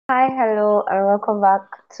Hi, hello, and welcome back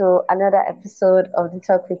to another episode of the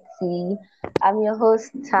Talk with T. I'm your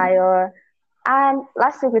host, Tayo. And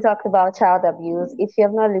last week we talked about child abuse. If you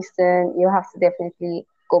have not listened, you have to definitely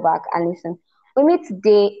go back and listen. With me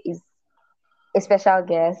today is a special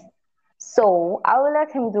guest. So I will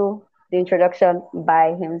let him do the introduction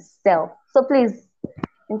by himself. So please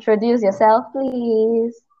introduce yourself,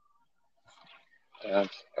 please.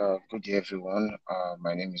 Uh, Good day, everyone.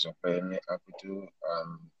 My name is Opeyemi Abudu.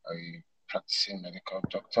 I'm a practicing medical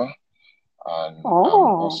doctor, and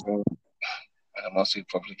Oh, I'm also a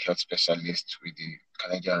public health specialist with the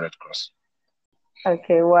Canadian Red Cross.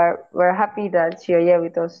 okay. We're happy that you're here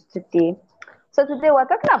with us today. So today we're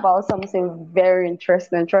talking about something very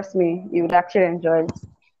interesting. Trust me, you would actually enjoy it.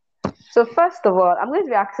 So first of all, I'm going to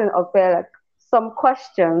be asking Ope like some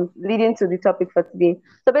questions leading to the topic for today.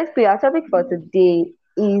 So basically, our topic for today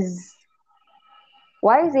is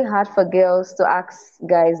why is it hard for girls to ask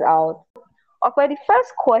guys out? Okay, the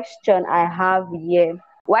first question I have here,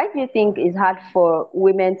 why do you think it's hard for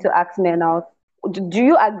women to ask men out? Do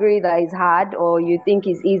you agree that it's hard, or you think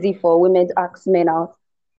it's easy for women to ask men out?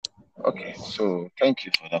 Okay, so thank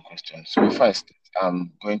you for that question. So before I start,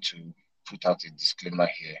 I'm going to put out a disclaimer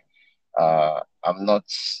here. I'm not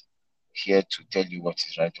here to tell you what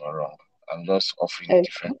is right or wrong. I'm just offering a Okay.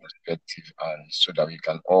 different perspective, and so that we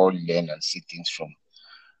can all learn and see things from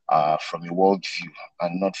a world view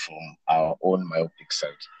and not from our own myopic side.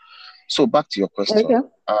 So back to your question. Okay.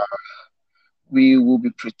 Uh, we will be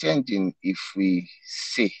pretending if we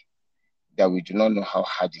say that we do not know how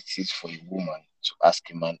hard it is for a woman to ask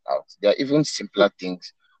a man out. There are even simpler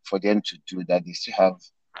things for them to do that they still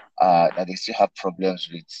have problems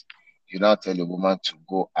with. You now tell a woman to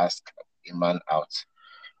go ask a man out.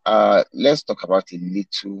 Let's talk about a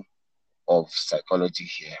little of psychology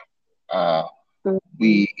here. Uh, Mhm.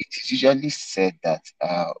 it is usually said that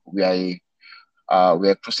we're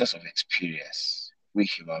a process of experience, we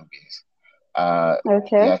human beings. Uh,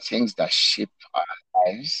 there Okay. are things that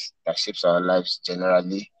that shapes our lives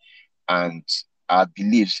generally, and our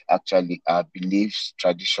beliefs,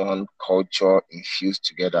 tradition, culture infused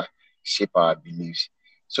together shape our beliefs.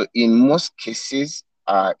 So in most cases,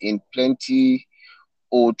 in plenty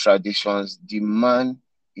old traditions, the man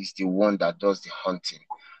is the one that does the hunting.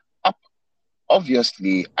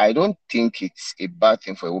 Obviously, I don't think it's a bad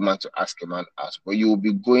thing for a woman to ask a man out, but you will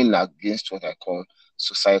be going against what I call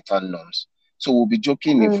societal norms. So we'll be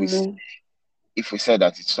joking Mm, if we say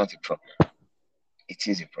that it's not a problem. It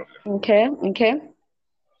is a problem. okay. Okay.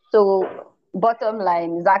 So bottom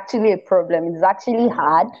line is actually a problem. It's actually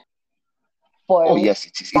hard for a Oh woman yes,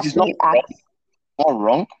 it is. to It is not actually ask. not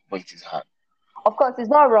wrong, but it is hard. Of course, it's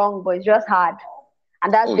not wrong, but it's just hard,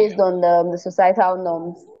 and that's Oh yeah, based on the societal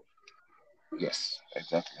norms. yes,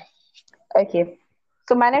 exactly. Okay.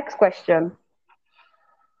 So my next question.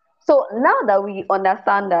 So now that we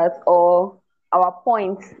understand that, or our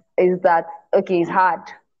point is that okay, it's hard.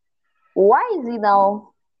 Why is it now?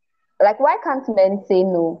 Like, why can't men say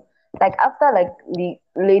no? Like after like the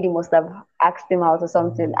lady must have asked him out or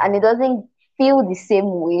something, and it doesn't feel the same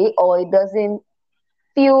way, or it doesn't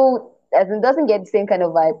feel as it doesn't get the same kind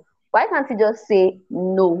of vibe. Why can't he just say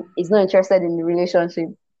no? He's not interested in the relationship.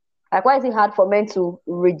 Like, why is it hard for men to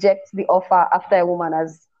reject the offer after a woman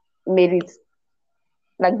has made it?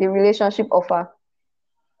 Like the relationship offer.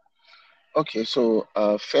 Okay, so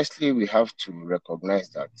firstly, we have to recognize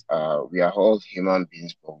that we are all human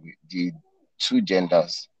beings, but the two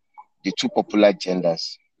genders, the two popular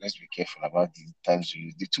genders, let's be careful about the times we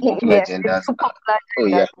use. The two popular Yes, the genders two popular Oh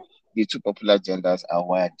yeah, genders. the two popular genders are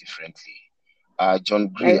wired differently. John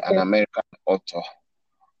Gray, an Okay. American author,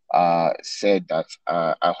 said that,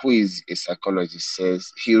 who is a psychologist,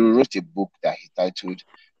 says he wrote a book that he titled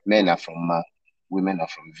 "Men Are from Mars, Women Are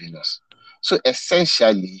from Venus." So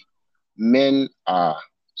essentially, men are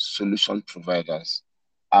solution providers.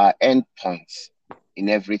 Our end points in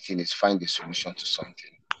everything is find a solution to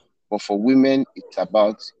something. But for women, it's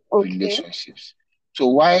about Okay. relationships. So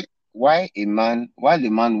while a man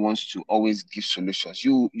wants to always give solutions,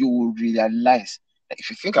 you will realize that if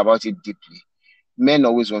you think about it deeply, men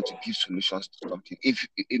always want to give solutions to something. If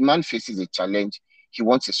a man faces a challenge, he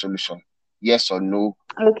wants a solution. Yes or no,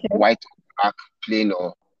 Okay. white or black, plain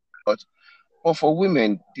or not. But for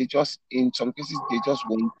women, they just in some cases they just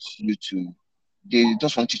want you to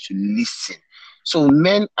listen. So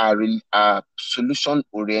men are solution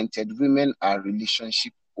oriented, women are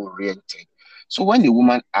relationship oriented. So when a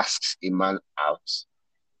woman asks a man out,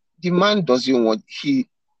 the man doesn't want he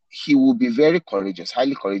will be very courageous,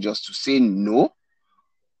 highly courageous to say no,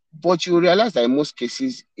 But you realize that in most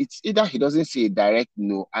cases, it's either he doesn't say a direct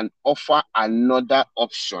no and offer another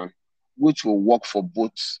option which will work for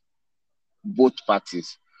both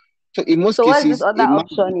parties. So in most So what's this cases, other a man,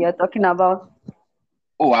 option you're talking about?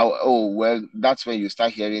 well, that's when you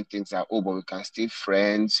start hearing things like, oh, but we can stay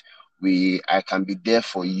friends. I can be there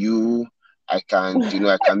for you. I can be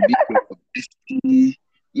your bestie.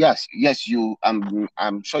 Yes,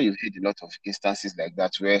 I'm sure you've heard a lot of instances like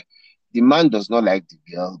that where the man does not like the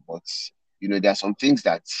girl, but there are some things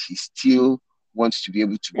that he still wants to be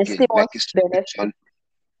able to I gain, still like want a to benefit. solution,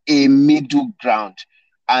 a middle ground.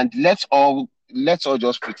 And let's all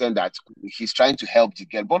just pretend that he's trying to help the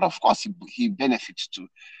girl, but of course he benefits too.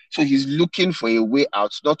 So he's looking for a way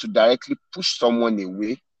out, not to directly push someone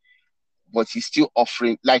away, but he's still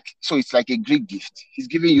offering, like, so it's like a great gift. He's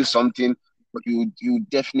giving you something, but you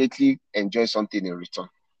definitely enjoy something in return.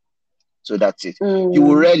 So that's it. You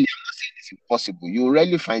will Mm, rarely, I'm not saying it's impossible, you will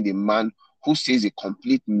rarely find a man who says a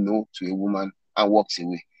complete no to a woman and walks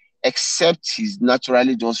away, except he's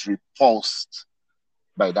naturally just repulsed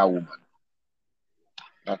by that woman.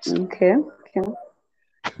 That's it. okay. Okay.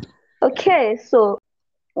 Okay. So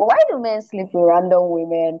why do men sleep with random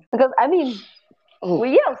women? Because I mean, Oh, we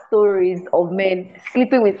hear of stories of men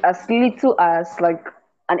sleeping with as little as like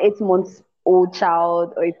an 8 months old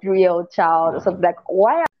child or a 3 year old child or something like.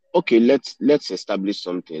 Why? okay. Let's establish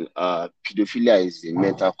something. Pedophilia is a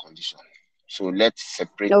mental condition. So let's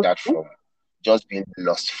separate that Okay. from just being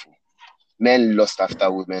lustful. Men lust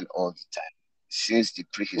after women all the time. Since the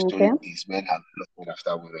Okay. prehistoric days, men have lusted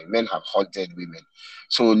after women. Men have hunted women.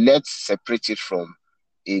 So let's separate it from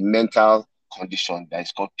a mental condition that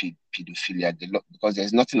is called pedophilia, because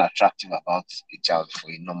there's nothing attractive about a child for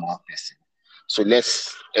a normal person. So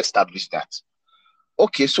let's establish that.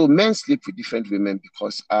 Okay, so men sleep with different women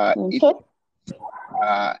because Okay.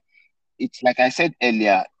 uh, it's like I said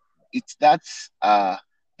earlier, it's that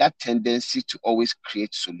tendency to always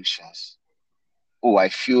create solutions. Oh, I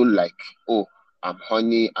feel like, oh, I'm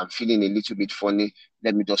horny, I'm feeling a little bit funny.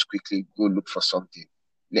 Let me just quickly go look for something.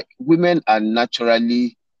 Women are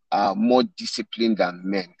naturally more disciplined than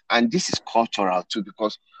men. And this is cultural too,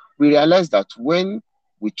 because we realize that when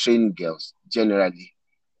we train girls generally,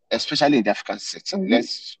 especially in the African setting, Mm-hmm.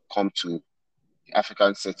 let's come to the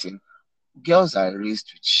African setting, girls are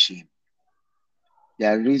raised with shame. They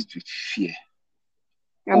are raised with fear.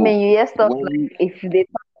 I Oh, mean, you hear stuff when like if they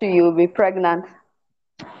talk to you, you'll be pregnant.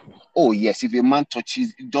 Oh, yes, if a man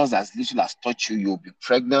does as little as touch you, you'll be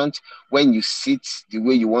pregnant. When you sit the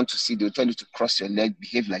way you want to sit, they'll tell you to cross your leg,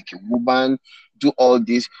 behave like a woman, do all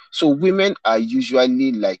this. So women are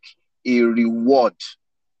usually like a reward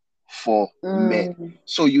for men. Mm.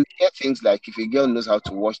 So you hear things like if a girl knows how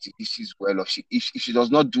to wash the dishes well, or if she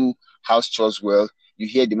does not do house chores well, you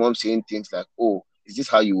hear the mom saying things like, "Oh, is this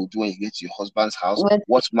how you will do when you get to your husband's house? Went to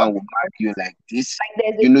What the man will marry you like this?" like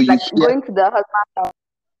there's You a know, you like hear going to the husband.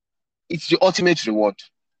 it's the ultimate reward.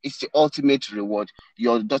 It's the ultimate reward.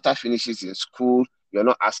 Your daughter finishes in school. You're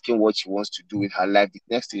not asking what she wants to do with her life. The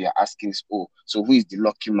next thing you're asking is, oh, so who is the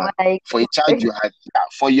lucky man? Like For a child you had, yeah,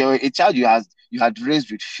 for your a child you had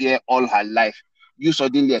raised with fear all her life. You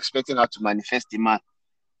suddenly expecting her to manifest a man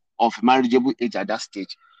of marriageable age at that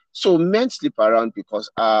stage. So men sleep around because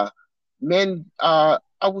men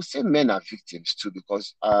I would say men are victims too,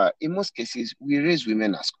 because in most cases we raise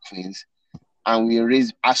women as queens and we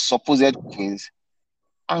raise as supposed queens,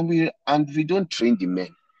 and we don't train the men.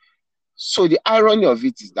 So the irony of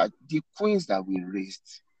it is that the queens that we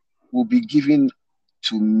raised will be given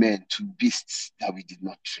to men, to beasts that we did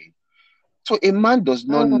not train. So a man does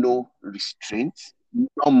not mm, know restraint.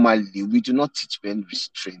 Normally, we do not teach men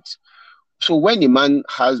restraint. So when a man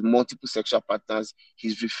has multiple sexual partners,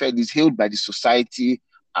 he's hailed by the society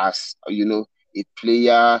as a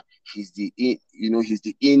player. He's the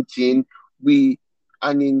in thing. We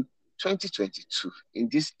and in 2022, in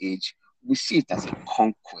this age, we see it as a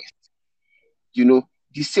conquest. You know,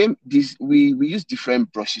 the same this we use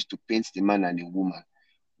different brushes to paint the man and the woman.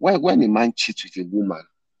 When a man cheats with a woman,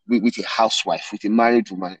 with a housewife, with a married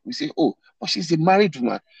woman, we say, oh, but she's a married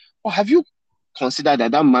woman. But have you considered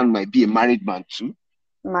that that man might be a married man too?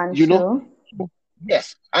 You know, Manchu.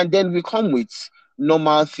 yes. And then we come with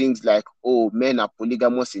normal things like, oh, men are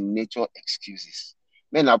polygamous in nature, excuses.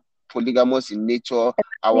 Men are polygamous in nature.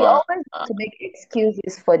 We Our always want to make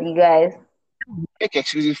excuses for the guys. make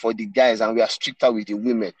excuses for the guys, and we are stricter with the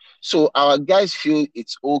women. So our guys feel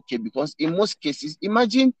it's okay because in most cases,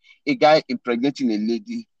 imagine a guy impregnating a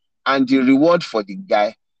lady, and the reward for the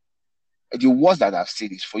guy, the words that I've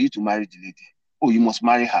said is for you to marry the lady. Oh, you must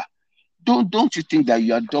marry her. Don't you think that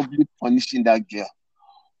you are doubly punishing that girl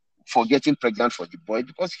for getting pregnant for the boy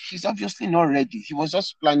because he's obviously not ready. He was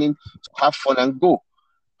just planning to have fun and go.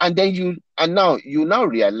 And then now you now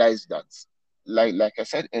realize that, like I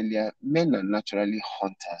said earlier, men are naturally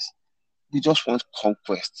hunters. We just want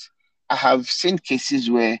conquest. I have seen cases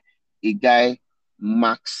where a guy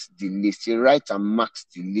marks the list, he writes and marks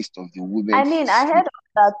the list of the women I he mean, I sleep. heard of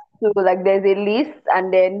that too. Like, there's a list,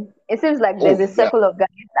 and then it seems like there's Oh a yeah, circle of guys,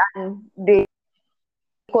 and they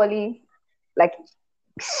equally like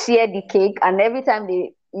share the cake. And every time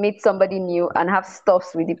they meet somebody new and have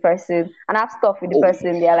stuffs with the person, and have stuff with the oh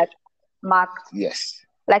person, they are like marked, yes,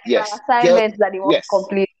 like an yes, girl, assignment that they want to yes,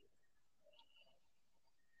 complete.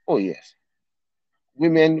 oh yes.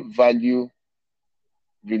 Women value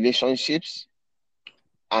relationships,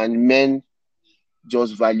 and men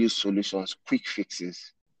just value solutions, quick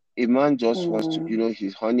fixes. A man just wants to, Mm.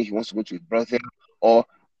 his honey, he wants to go to his brother, or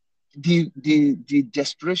the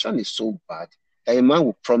desperation is so bad that a man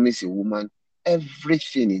will promise a woman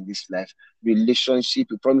everything in this life, relationship,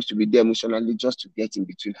 he promise to be there emotionally just to get in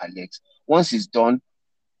between her legs. Once it's done,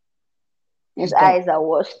 His it's done. eyes are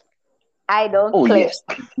washed. I don't Oh play. yes,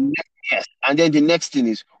 yes. And then the next thing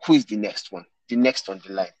is who is the next one? The next on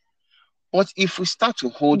the line. But if we start to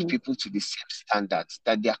hold Mm. people to the same standards,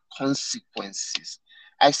 that there are consequences,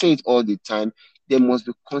 I say it all the time, there must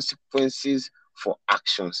be consequences for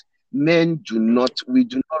actions. We do not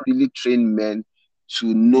really train men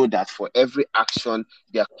to know that for every action,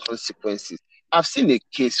 there are consequences. I've seen a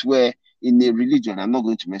case where in a religion, I'm not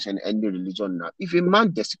going to mention any religion now, if a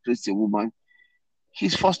man desecrates a woman,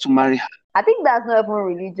 he's forced to marry her. I think that's not even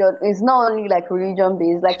religion. It's not only like religion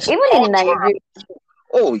based. Like It's even in cultural. Nigeria,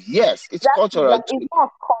 Oh, yes, it's exactly, cultural like it's too. more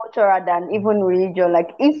cultural than even religion.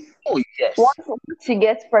 Like if Oh, yes, once she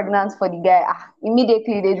gets pregnant for the guy,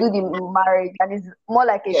 immediately they do the marriage, and it's more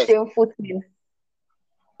like a yes. shameful thing.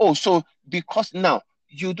 Oh, so because now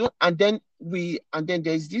you don't, and then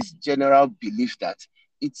there's this general belief that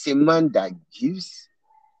it's a man that gives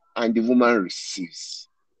and the woman receives.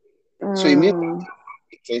 So it means Mm.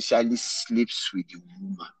 he essentially sleeps with the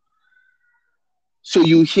woman. So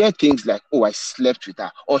you hear things like, "Oh, I slept with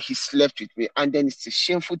her," or "He slept with me," and then it's a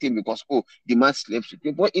shameful thing because, "Oh, the man slept with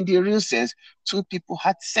me." But in the real sense, two people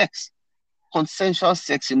had sex, consensual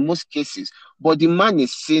sex in most cases, but the man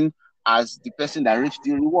is seen as the person that reaped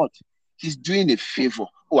the reward. He's doing a favor.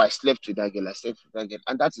 Oh, I slept with that girl, I slept with that girl.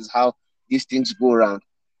 And that is how these things go around.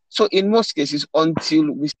 So in most cases,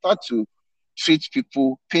 until we start to paint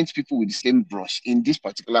people with the same brush in this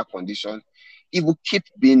particular condition, it will keep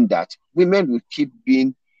being that. Women will keep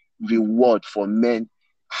being reward for men.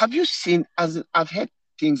 Have you seen, as I've heard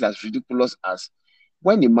things as ridiculous as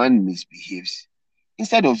when a man misbehaves,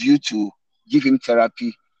 instead of you to give him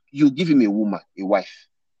therapy, you give him a woman, a wife.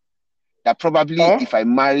 That probably Eh? if I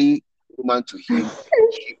marry a woman to him,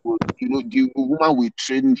 he will, the woman will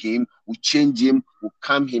train him, will change him, will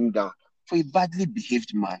calm him down. For a badly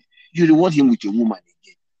behaved man, you reward him with a woman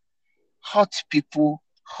again. Hurt people,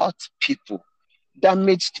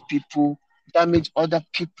 damaged people, damage other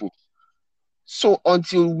people. So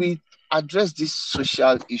until we address this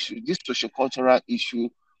social issue, this social cultural issue,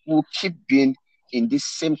 we'll keep being in this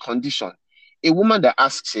same condition. A woman that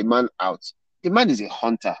asks a man out, the man is a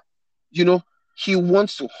hunter. You know, he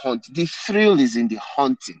wants to hunt. The thrill is in the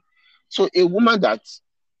hunting. So a woman that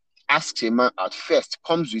asks a man at first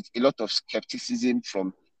comes with a lot of skepticism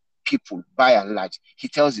from people by and large. He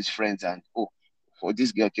tells his friends, and oh,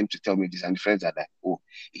 this girl came to tell me this, and the friends are like, oh,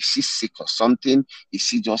 is she sick or something? Is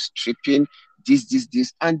she just tripping?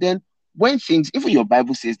 This. And then when things, even your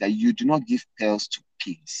Bible says that you do not give pearls to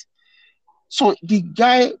pigs. So the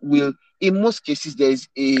guy will, in most cases, there's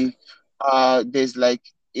like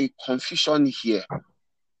a confusion here,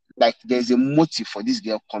 like there's a motive for this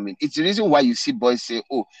girl coming. It's the reason why you see boys say,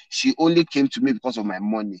 "Oh, she only came to me because of my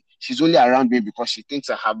money. She's only around me because she thinks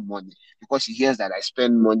I have money, because she hears that I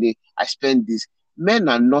spend money, I spend this." Men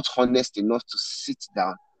are not honest enough to sit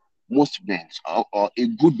down. Most men, or a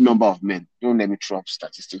good number of men, don't let me throw up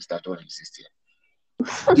statistics that don't exist here.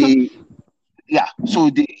 They, yeah, so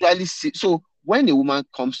they usually see. So when a woman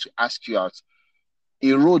comes to ask you out,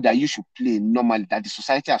 a role that you should play normally, that the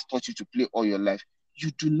society has taught you to play all your life,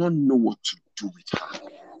 you do not know what to do with her.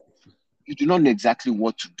 You do not know exactly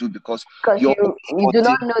what to do because Because your own you do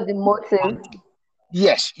not motive. know the motive.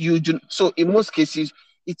 Yes, you do. So in most cases,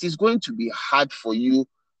 it is going to be hard for you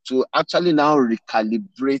to actually now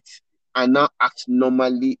recalibrate and now act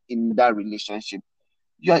normally in that relationship.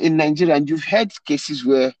 You are in Nigeria and you've had cases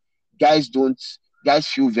where guys don't guys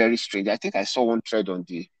feel very strange. I think I saw one thread on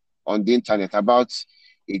the internet about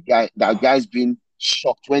a guy that guy's being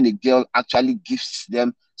shocked when a girl actually gives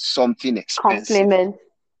them something expensive. Compliment.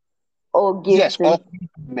 or Yes, or gifting.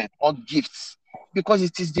 men or gifts. Because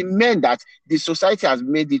it is the men that the society has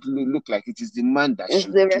made it look like it is the man that It's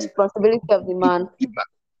should the do responsibility of the the man. giver.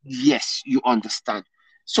 Yes, you understand.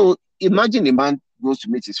 So imagine a man goes to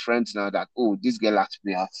meet his friends now that, oh, this girl asked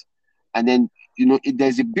me out. And then,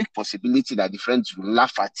 there's a big possibility that the friends will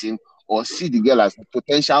laugh at him or see the girl as a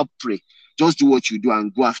potential prey. Just do what you do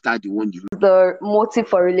and go after the one you. The motive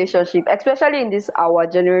for relationship, especially in this our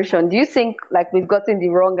generation. Do you think like we've gotten the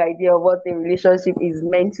wrong idea of what a relationship is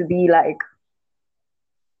meant to be like?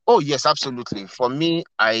 Oh, yes, absolutely. For me,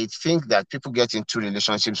 I think that people get into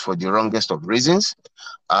relationships for the wrongest of reasons.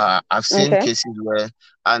 I've seen Okay. cases where,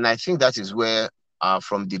 and I think that is where,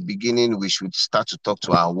 from the beginning, we should start to talk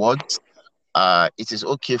to our words. It is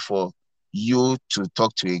okay for you to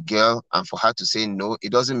talk to a girl and for her to say no.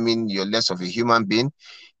 It doesn't mean you're less of a human being.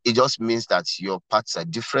 It just means that your paths are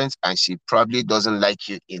different and she probably doesn't like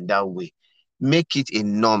you in that way. Make it a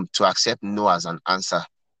norm to accept no as an answer.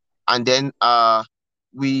 And then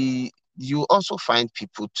we you also find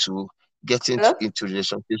people to get Hello? into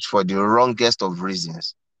relationships for the wrongest of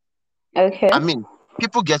reasons. I Okay. mean,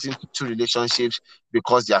 people get into relationships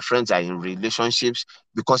because their friends are in relationships,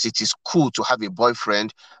 because it is cool to have a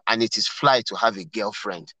boyfriend and it is fly to have a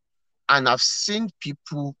girlfriend. And I've seen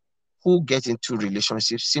people who get into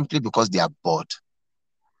relationships simply because they are bored.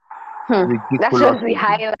 That shows Ridiculous. the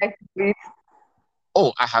highlight of it.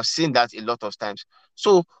 Oh, I have seen that a lot of times.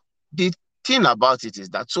 So the thing about it is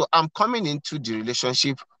that, so I'm coming into the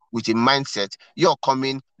relationship with a mindset. You're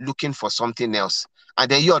coming looking for something else. And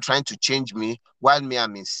then you're trying to change me while me,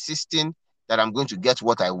 I'm insisting that I'm going to get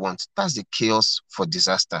what I want. That's the chaos for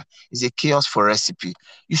disaster. It's a chaos for recipe.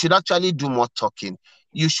 You should actually do more talking.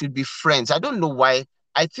 You should be friends. I don't know why.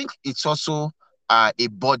 I think it's also a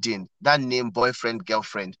burden, that name boyfriend,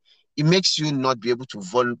 girlfriend. It makes you not be able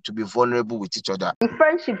to be vulnerable with each other. The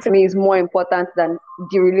friendship to me is more important than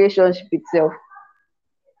the relationship itself.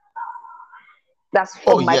 That's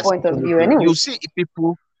Oh, from my yes, point of view, absolutely. You anyway. see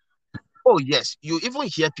people, oh, yes, you even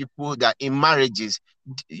hear people that in marriages,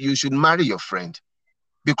 you should marry your friend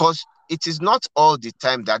because it is not all the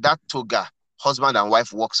time that toga, husband and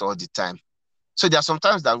wife, works all the time. So there are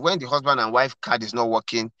sometimes that when the husband and wife card is not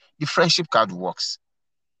working, the friendship card works.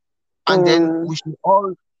 And then Mm. we should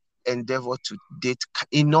all endeavor to date,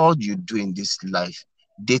 in all you do in this life,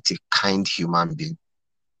 date a kind human being.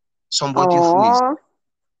 Somebody who is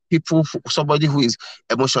Oh, somebody who is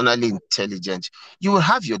emotionally intelligent. You will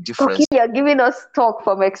have your okay. difference. You're giving us talk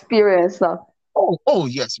from experience now. Oh,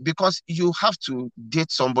 yes, because you have to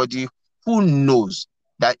date somebody who knows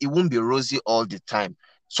that it won't be rosy all the time,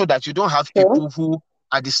 so that you don't have Okay. people who,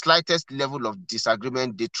 at the slightest level of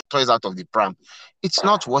disagreement, they throw toys out of the pram. It's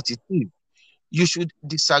not what it is. You should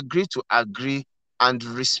disagree to agree and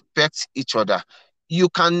respect each other. You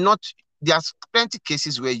cannot, there's plenty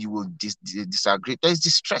cases where you will disagree. There's the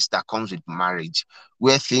stress that comes with marriage,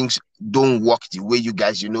 where things don't work the way you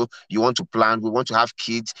guys, you want to plan. We want to have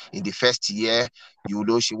kids in the first year.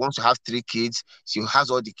 She wants to have 3 kids. She has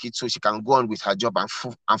all the kids so she can go on with her job and,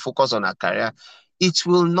 and focus on her career. It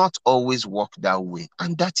will not always work that way.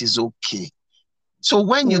 And that is okay. So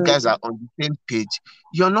when you guys Mm. are on the same page,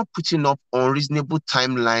 you're not putting up unreasonable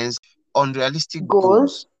timelines, unrealistic Goals.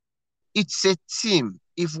 goals. It's a team.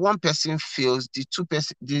 If one person fails, the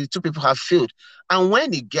two people have failed. And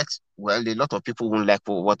when it gets, well, a lot of people won't like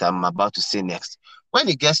what I'm about to say next. When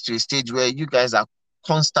it gets to a stage where you guys are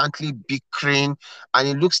constantly bickering and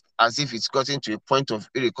it looks as if it's gotten to a point of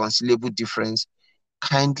irreconcilable difference,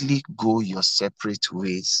 kindly go your separate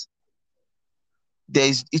ways.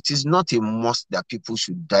 It is not a must that people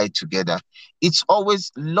should die together. It's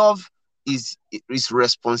always love is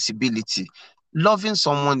responsibility. Loving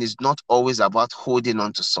someone is not always about holding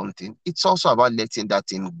on to something. It's also about letting that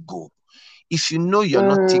thing go. If you know you're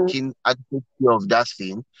not Mm. taking adequate care of that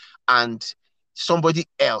thing and somebody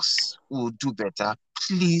else will do better,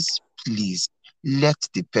 please let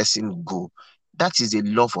the person go. That is a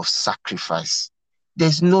love of sacrifice.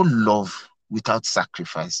 There's no love without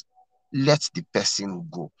sacrifice. Let the person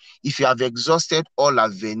go. If you have exhausted all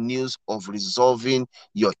avenues of resolving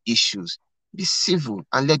your issues, be civil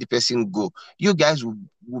and let the person go. You guys will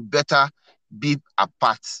better be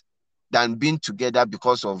apart than being together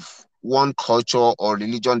because of one culture or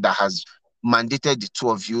religion that has mandated the two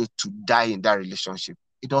of you to die in that relationship.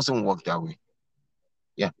 It doesn't work that way.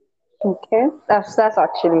 Yeah. Okay. That's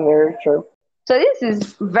actually very true. So this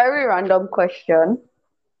is very random question.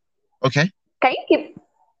 Okay. Can you keep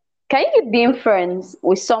can you keep being friends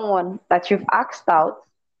with someone that you've asked out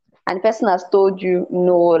and the person has told you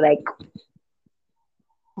no? Like,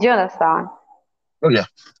 do you understand? Oh, yeah.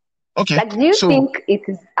 Okay. Like, do you So, think it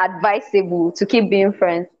is advisable to keep being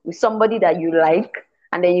friends with somebody that you like,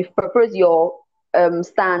 and then you propose your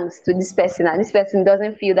stance to this person, and this person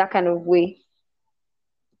doesn't feel that kind of way?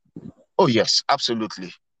 oh yes,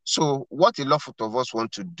 absolutely. So what a lot of us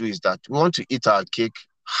want to do is that we want to eat our cake,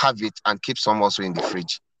 have it, and keep some also in the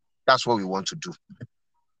fridge. That's what we want to do.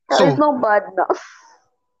 It's So, not bad enough.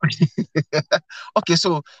 okay,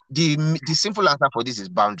 so the simple answer for this is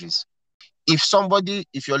boundaries.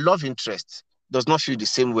 If your love interest does not feel the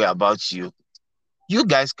same way about you, you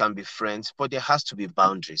guys can be friends, but there has to be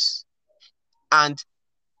boundaries. And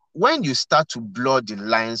when you start to blur the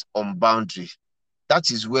lines on boundary, that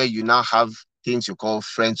is where you now have things you call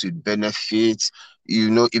friends with benefits.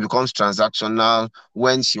 It becomes transactional.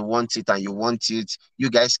 When she wants it and you want it, you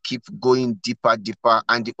guys keep going deeper, deeper.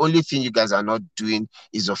 And the only thing you guys are not doing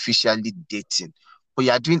is officially dating. But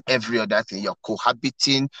you are doing every other thing. You're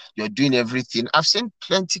cohabiting, you're doing everything. I've seen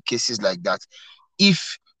plenty cases like that.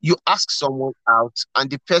 If you ask someone out and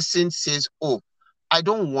the person says, "Oh, I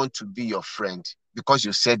don't want to be your friend because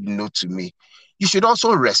you said no to me," you should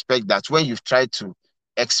also respect that when you've tried to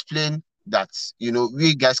explain that,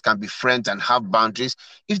 we guys can be friends and have boundaries.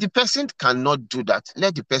 If the person cannot do that,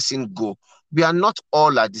 let the person go. We are not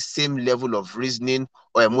all at the same level of reasoning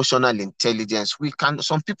or emotional intelligence.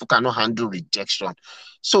 Some people cannot handle rejection.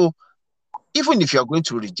 So even if you're going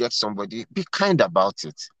to reject somebody, be kind about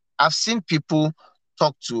it. I've seen people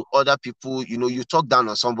talk to other people, you talk down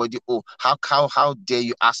on somebody. "Oh, how dare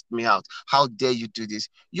you ask me out? How dare you do this?"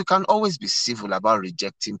 You can always be civil about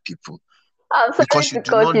rejecting people I'm sorry because you to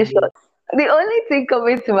do cut not you know. short. The only thing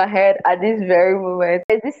coming to my head at this very moment,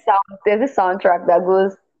 there's this soundtrack that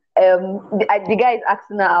goes, the guy is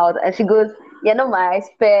asking her out, and she goes, "You're not my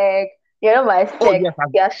spec, you're not my Oh spec, yes,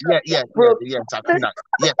 you're short, yeah, you're yeah, yeah, broke." yes, I've seen that.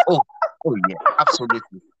 Yes, oh yeah,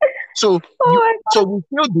 absolutely. So Oh you my so we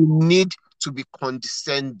feel the need to be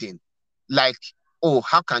condescending, like, "Oh,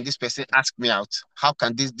 how can this person ask me out? How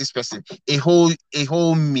can this person a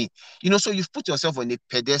whole me?" So you've put yourself on a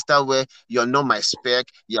pedestal where you're not my spec,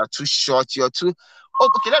 you're too short, you're too. Oh,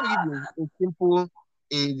 okay, let me give you a simple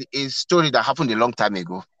a story that happened a long time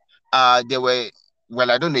ago. There were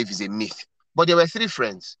well, I don't know if it's a myth, but there were three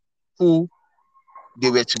friends who they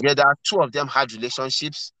were together. Two of them had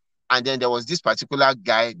relationships, and then there was this particular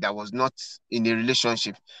guy that was not in a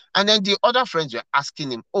relationship. And then the other friends were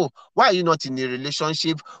asking him, "Oh, why are you not in a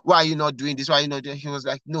relationship? Why are you not doing this? Why are you not doing?" He was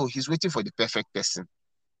like, "No, he's waiting for the perfect person."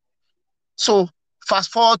 So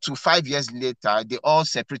fast forward to 5 years later, they all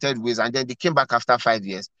separated ways, and then they came back after 5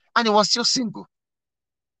 years, and he was still single.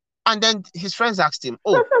 And then his friends asked him,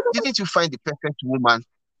 "Oh, didn't you find the perfect woman?"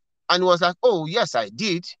 And he was like, "Oh, yes, I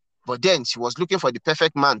did. But then she was looking for the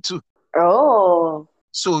perfect man too." God. Oh,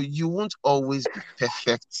 So you won't always be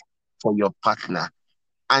perfect for your partner.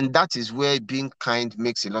 And that is where being kind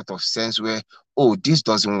makes a lot of sense, where, "Oh, this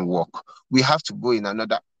doesn't work. We have to go in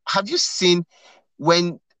another." Have you seen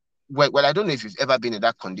when, well, I don't know if you've ever been in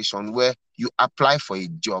that condition where you apply for a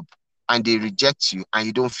job and they reject you and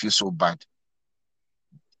you don't feel so bad.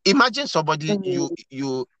 Imagine somebody, mm,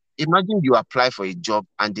 imagine you apply for a job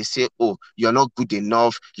and they say, "Oh, you're not good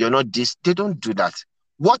enough, you're not this." They don't do that.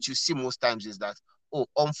 What you see most times is that, "Oh,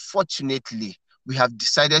 unfortunately, we have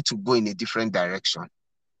decided to go in a different direction."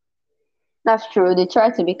 that's true. They try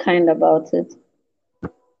to be kind about it.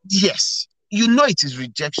 Yes, you know it is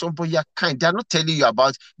rejection, but you're kind. They're not telling you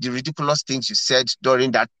about the ridiculous things you said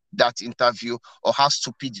during that interview, or how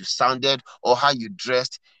stupid you sounded, or how you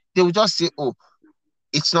dressed. They will just say, "Oh,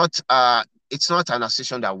 it's not an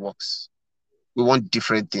association that works. We want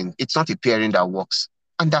different things. It's not a pairing that works."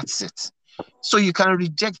 And that's it. So you can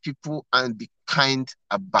reject people and be kind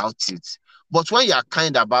about it. But when you are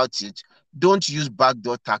kind about it, don't use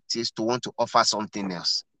backdoor tactics to want to offer something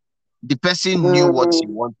else. The person knew what Mm,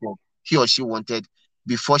 he or she wanted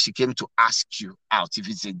before she came to ask you out. If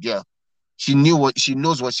it's a girl, she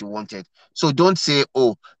knows what she wanted. So don't say,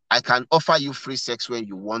 "Oh, I can offer you free sex when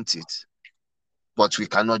you want it, but we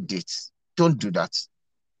cannot date." Don't do that.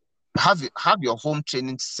 Have your home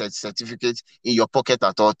training certificate in your pocket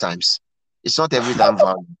at all times. It's not every time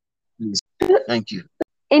valid. Please. Thank you.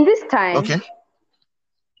 in this time, Okay.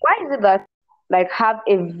 why is it that like have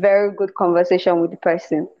a very good conversation with the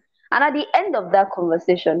person, and at the end of that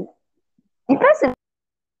conversation, the person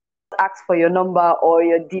asks for your number or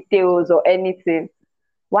your details or anything?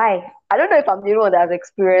 Why? I don't know if I'm the only one that has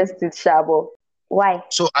experienced it, Shabo. Why?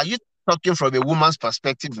 So are you talking from a woman's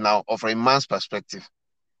perspective now or from a man's perspective?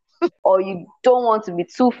 Or you don't want to be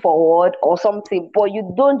too forward or something, but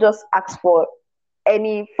you don't just ask for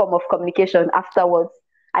any form of communication afterwards,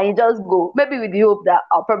 and you just go, maybe with the hope that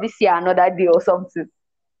I'll probably see her another day or something.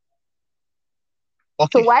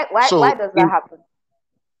 So Okay. why So does that in happen?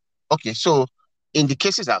 okay, so in the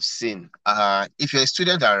cases I've seen, if you're a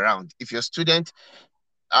student around, if you're a student,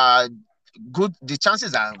 uh good the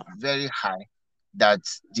chances are very high that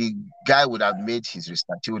the guy would have made his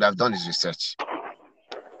research, he would have done his research.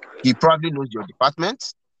 He probably knows your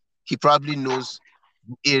department, he probably knows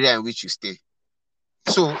the area in which you stay.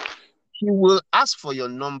 So he will ask for your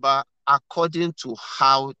number according to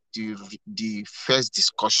how the first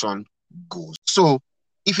discussion goes. So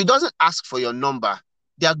if he doesn't ask for your number,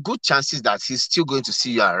 there are good chances that he's still going to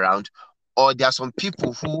see you around, or there are some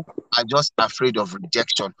people who are just afraid of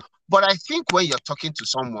rejection. But I think when you're talking to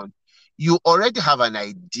someone, you already have an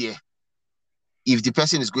idea if the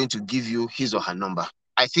person is going to give you his or her number.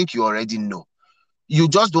 I think you already know. You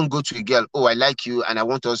just don't go to a girl, oh, I like you and I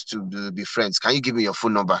want us to be friends. Can you give me your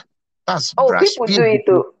phone number? That's Oh, brash. people do it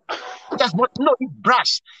too. Yes, but no, it's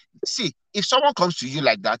brash. See, if someone comes to you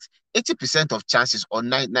like that, 80% of chances or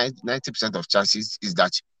 90% of chances is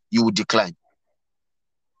that you will decline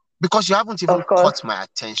because you haven't even Of course. caught my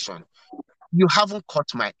attention. You haven't caught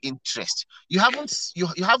my interest. You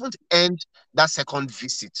haven't earned that second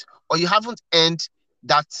visit, or you haven't earned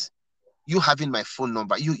that you having my phone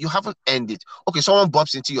number. You haven't earned it. Okay, someone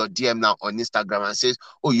bumps into your DM now on Instagram and says,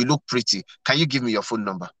 "Oh, you look pretty. Can you give me your phone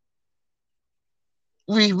number?"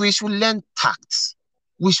 We should learn tact.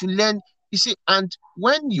 We should learn, you see, and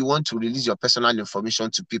when you want to release your personal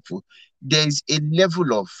information to people, there's a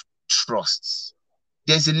level of trust.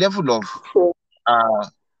 There's a level of True. uh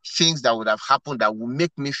things that would have happened that will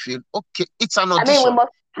make me feel okay, it's an I mean, audition. we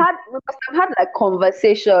must have had like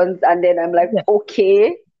conversations, and then I'm like, Yes,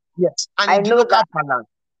 okay, yes. And I in the know local that parlance,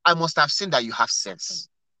 I must have seen that you have sense.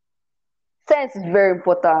 sense is very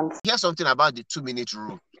important. Here's something about the 2 minute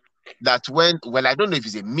rule that well, I don't know if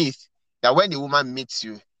it's a myth, that when a woman meets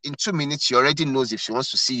you, in 2 minutes, she already knows if she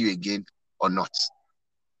wants to see you again or not.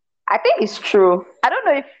 I think it's true. I don't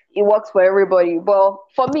know if it works for everybody, but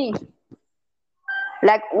for me,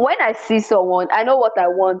 like when I see someone, I know what I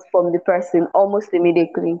want from the person almost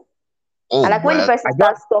immediately. Oh, And like when the well, person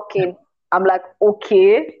starts talking, I'm like,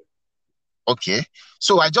 okay, okay.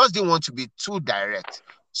 So I just didn't want to be too direct.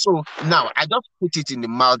 So now I just put it in the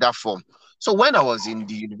milder form. So when I was in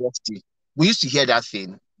the university, we used to hear that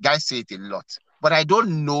thing. Guys say it a lot, but I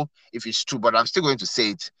don't know if it's true, but I'm still going to say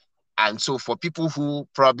it. And so for people who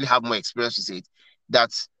probably have more experience to say it, that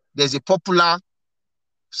there's a popular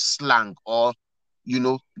slang or,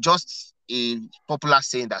 just a popular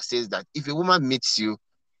saying that says that if a woman meets you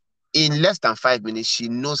in less than 5 minutes, she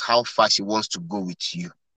knows how far she wants to go with you.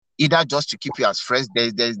 Either just to keep you as friends,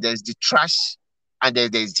 there's the trash and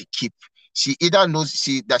there's the keep. She either knows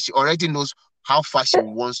she already knows how far she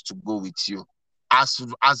wants to go with you, as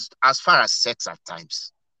far as sex at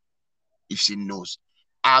times, if she knows.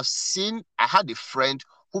 I had a friend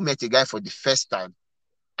who met a guy for the first time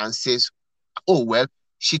and says, oh, well,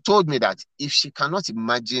 she told me that if she cannot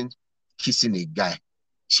imagine kissing a guy,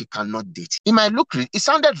 she cannot date. It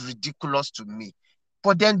sounded ridiculous to me.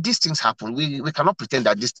 But then these things happen. We cannot pretend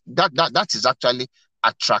that that is actually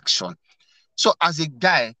attraction. So as a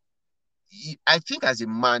guy, I think as a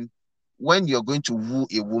man, when you're going to woo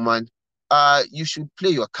a woman, you should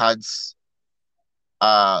play your cards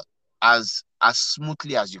uh as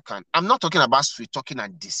smoothly as you can. I'm not talking about sweet talking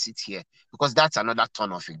and deceit here, because that's another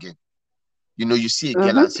turn off again. You see a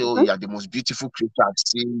girl and say, oh, mm-hmm. you are the most beautiful creature I've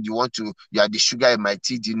seen. You are the sugar in my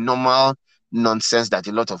tea, the normal nonsense that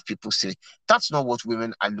a lot of people say. That's not what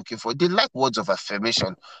women are looking for. They like words of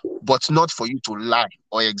affirmation, but not for you to lie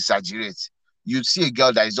or exaggerate. You see a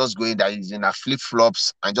girl that is just going, that is in her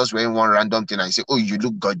flip-flops and just wearing one random thing, and you say, oh, you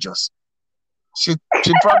look gorgeous. She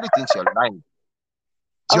probably thinks you're lying.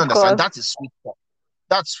 Do you Of understand? course. That is sweet talk.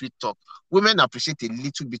 That's sweet talk. Women appreciate a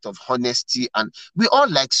little bit of honesty, and we all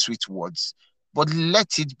like sweet words, but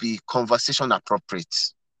let it be conversation appropriate.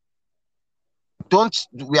 Don't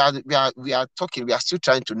we are talking, we are still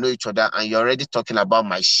trying to know each other, and you're already talking about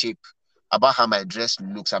my shape, about how my dress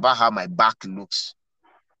looks, about how my back looks.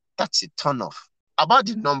 That's a turn off. About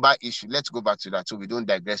the number issue, let's go back to that so we don't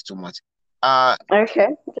digress too much. Uh Okay.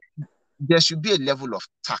 there should be a level of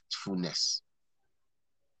tactfulness.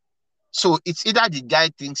 So it's either the guy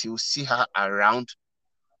thinks he will see her around,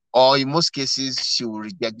 or in most cases she will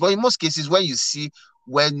reject. But in most cases, when you see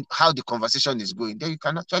how the conversation is going, then you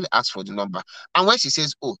can actually ask for the number. And when she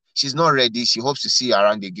says, oh, she's not ready, she hopes to see you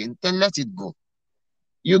around again, then let it go.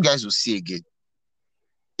 You guys will see again.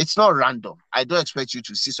 It's not random. I don't expect you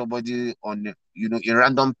to see somebody on, a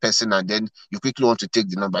random person, and then you quickly want to take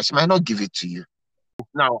the number. She might not give it to you.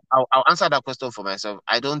 Now, I'll answer that question for myself.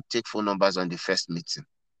 I don't take phone numbers on the first meeting.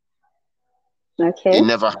 It Okay.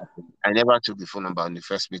 never happened. I never took the phone number on the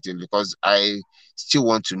first meeting because I still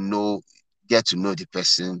want to know, get to know the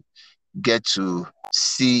person, get to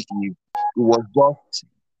see if it was just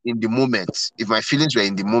in the moment, if my feelings were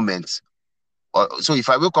in the moment. Or so if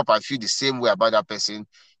I wake up, I feel the same way about that person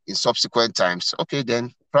in subsequent times. Okay,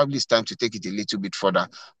 then probably it's time to take it a little bit further.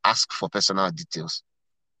 Ask for personal details.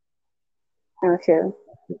 Okay.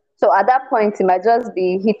 So at that point, it might just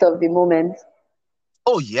be heat of the moment.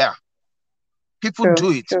 Oh yeah, people True,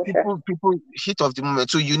 do it. true, sure. People hit of the moment.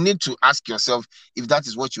 So you need to ask yourself if that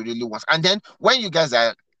is what you really want. And then when you guys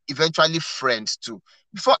are eventually friends too,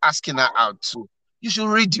 before asking her out too, you should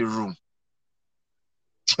read the room.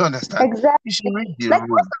 Do you understand? You should Exactly. read the Like most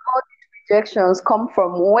room. of all these rejections come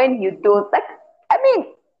from when you don't like. I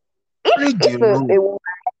mean, if Read the if a room. woman,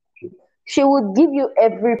 she would give you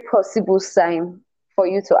every possible sign for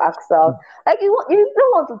you to ask out. Like you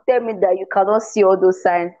don't want to tell me that you cannot see all those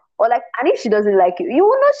signs, or like, and if she doesn't like you, you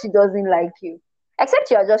will know she doesn't like you,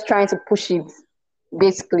 except you are just trying to push it,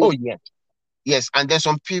 Oh basically. yes. Yes. And then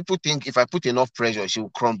some people think if I put enough pressure, she will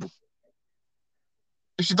crumble.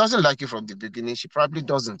 If she doesn't like you from the beginning, she probably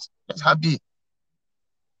doesn't. Let her be.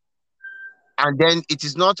 And then it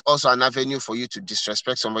is not also an avenue for you to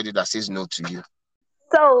disrespect somebody that says no to you.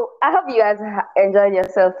 So I hope you guys enjoyed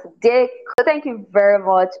yourself today. So thank you very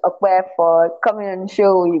much, Okwe, for coming on the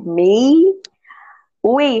show with me.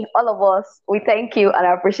 We, all of us, we thank you and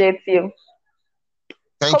appreciate you.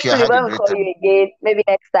 Thank you. I Hopefully, had a when we great call time. you again, maybe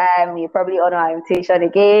next time, you probably honor our invitation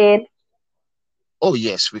again. Oh,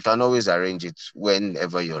 yes, we can always arrange it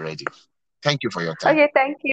whenever you're ready. Thank you for your time. Okay, thank you.